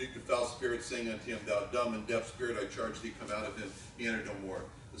 he rebuked the foul spirit, saying unto him, thou dumb and deaf spirit, I charge thee, come out of him. He entered no more.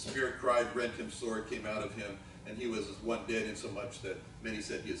 The spirit cried, rent him sore, came out of him, and he was as one dead, insomuch that many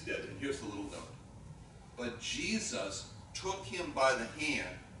said he is dead. And here's the little note. But Jesus took him by the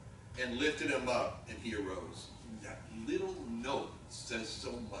hand and lifted him up, and he arose. That little note says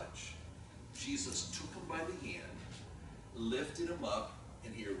so much. Jesus took him by the hand, lifted him up,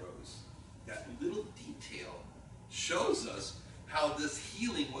 and he arose. That little detail shows us how this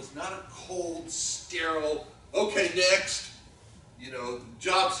healing was not a cold, sterile, okay, next, you know,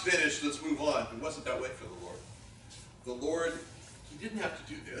 job's finished, let's move on. It wasn't that way for the Lord. The Lord, he didn't have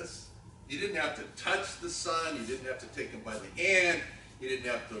to do this. He didn't have to touch the son. He didn't have to take him by the hand. He didn't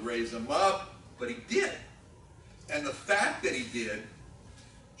have to raise him up, but he did. And the fact that he did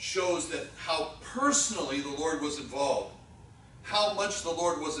shows that how personally the Lord was involved. How much the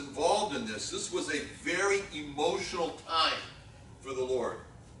Lord was involved in this. This was a very emotional time for the Lord.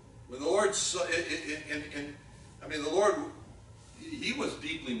 When the Lord saw, the Lord, he was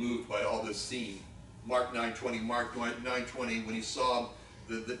deeply moved by all this scene. Mark 9:20, when he saw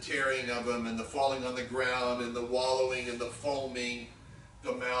the tearing of him and the falling on the ground and the wallowing and the foaming,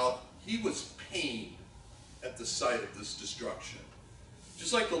 the mouth, he was pained at the sight of this destruction.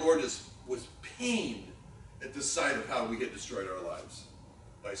 Just like the Lord was pained at the sight of how we had destroyed our lives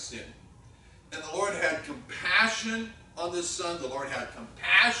by sin. And the Lord had compassion on this son. The Lord had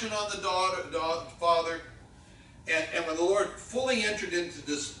compassion on the father. And when the Lord fully entered into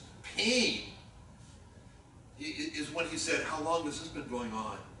this pain, is when he said, how long has this been going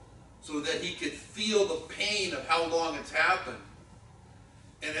on? So that he could feel the pain of how long it's happened.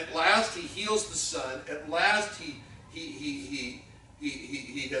 And at last he heals the son. At last he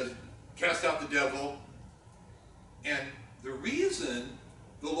has cast out the devil. And the reason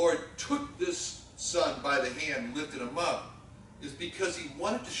the Lord took this son by the hand and lifted him up is because he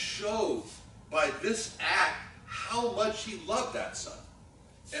wanted to show by this act how much he loved that son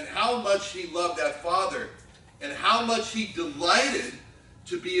and how much he loved that father and how much he delighted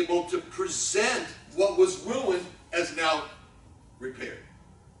to be able to present what was ruined as now repaired.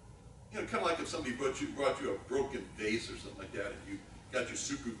 You know, kind of like if somebody brought you a broken vase or something like that, and you got your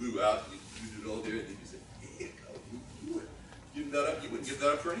super glue out and you did it all there, and then you say, hey, you would give that up. You wouldn't give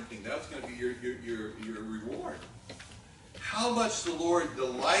that up for anything. That's going to be your reward. How much the Lord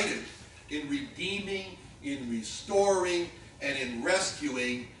delighted in redeeming, in restoring, and in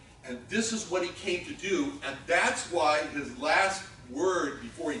rescuing And this is what he came to do, and that's why his last word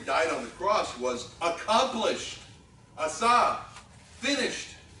before he died on the cross was accomplished. Asa, finished.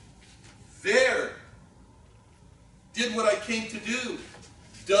 There. Did what I came to do.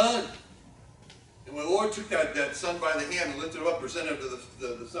 Done. And when the Lord took that son by the hand and lifted him up, presented him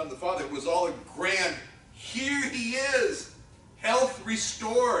to the Son of the Father, it was all a grand, here he is, health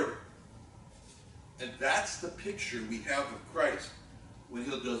restored. And that's the picture we have of Christ when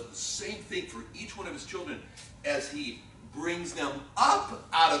he does the same thing for each one of his children as he brings them up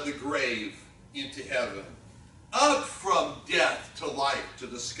out of the grave into heaven, up from death to life, to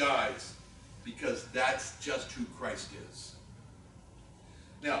the skies, because that's just who Christ is.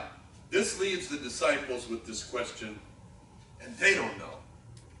 Now, this leaves the disciples with this question, and they don't know.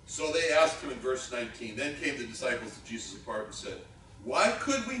 So they asked him in verse 19, then came the disciples to Jesus apart and said, why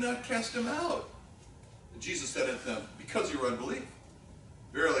could we not cast him out? And Jesus said unto them, because of your unbelief.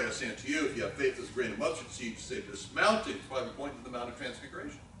 Verily I say unto you, if you have faith as a grain of mustard seed, you say to this mountain, it's why we point to the Mount of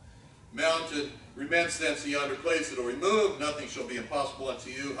Transfiguration. Mountain, remence thence to yonder place, it'll remove, nothing shall be impossible unto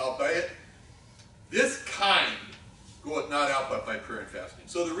you. Howbeit, this kind goeth not out but by prayer and fasting.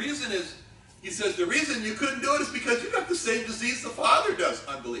 So the reason is, he says, the reason you couldn't do it is because you got the same disease the Father does,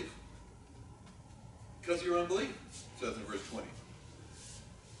 unbelief. Because of your unbelief, it says in verse 20.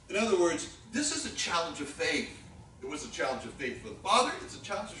 In other words, this is a challenge of faith. It was a challenge of faith for the Father. It's a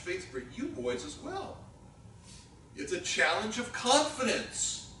challenge of faith for you boys as well. It's a challenge of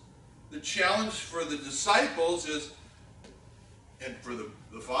confidence. The challenge for the disciples is, and for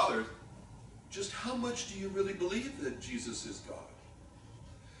the Father, just how much do you really believe that Jesus is God?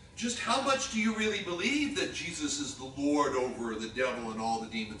 Just how much do you really believe that Jesus is the Lord over the devil and all the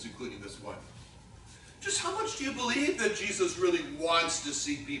demons, including this one? Just how much do you believe that Jesus really wants to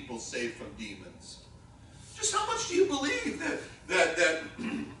see people saved from demons? Just how much do you believe that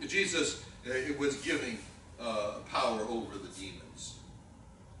Jesus was giving power over the demons?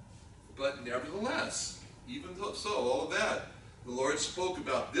 But nevertheless, even though so, all of that, the Lord spoke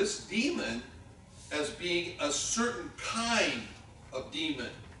about this demon as being a certain kind of demon,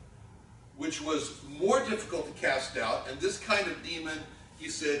 which was more difficult to cast out. And this kind of demon, he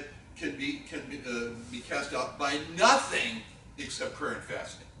said, can be cast out by nothing except prayer and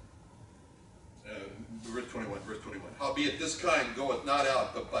fasting. Verse 21. Howbeit this kind goeth not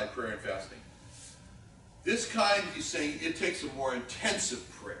out but by prayer and fasting. This kind, he's saying, it takes a more intensive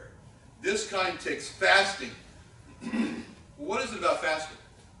prayer. This kind takes fasting. What is it about fasting?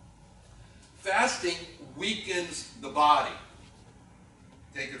 Fasting weakens the body.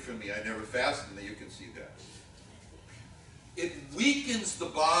 Take it from me, I never fasted, and you can see that. It weakens the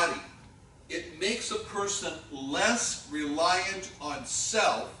body. It makes a person less reliant on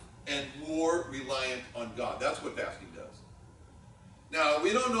self and more reliant on God. That's what fasting does. Now,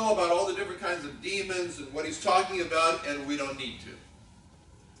 we don't know about all the different kinds of demons and what he's talking about, and we don't need to.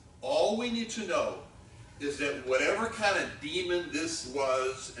 All we need to know is that whatever kind of demon this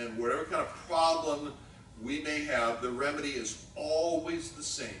was and whatever kind of problem we may have, the remedy is always the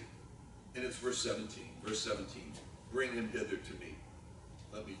same. And it's verse 17. Verse 17. Bring him hither to me.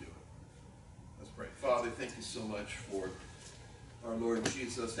 Let me do it. Let's pray. Father, thank you so much for our Lord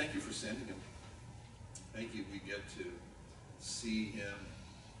Jesus. Thank you for sending him. Thank you we get to see him,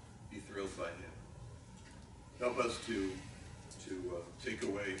 be thrilled by him. Help us to take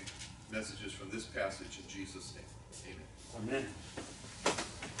away messages from this passage in Jesus' name. Amen.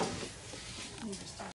 Amen.